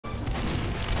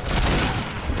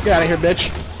Get out of here,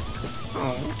 bitch.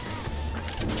 Oh.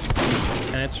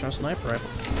 And it's from a sniper rifle.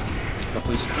 Go,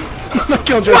 please. I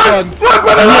killed your son.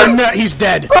 He's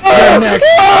dead. You're next.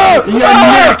 You're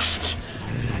next.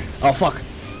 Oh fuck.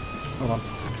 Hold on.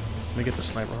 Let me get the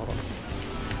sniper. Hold on.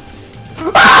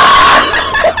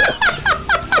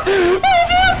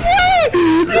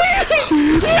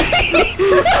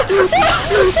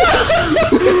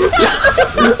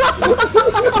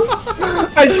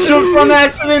 I jumped on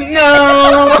accident.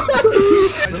 No.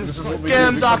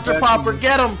 Get him, Dr. Popper.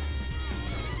 Get him.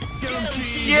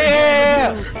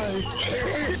 Yeah!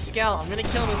 Scout, I'm gonna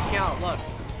kill the scout, look.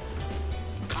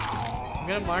 I'm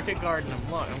gonna market garden him,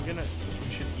 look, I'm gonna...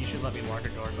 You should let me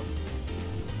market garden him.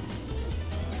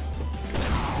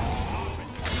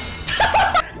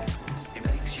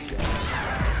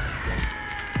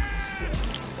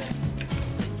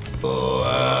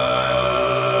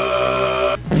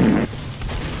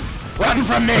 Run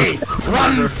from me!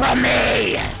 Run from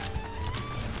me!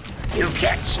 You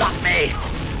can't stop me!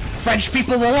 French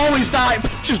people will always die!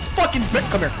 Just fucking...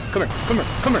 Come here, come here, come here,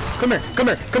 come here, come here, come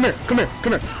here, come here, come here,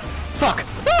 come here. Fuck!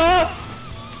 Ah!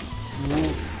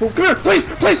 Oh, come here, please,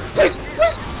 please, please,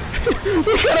 please!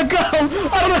 We gotta go!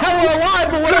 I don't know how we're alive,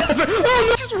 but whatever! Oh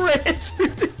no! Just ran through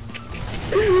this...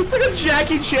 It's like a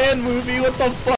Jackie Chan movie, what the fuck?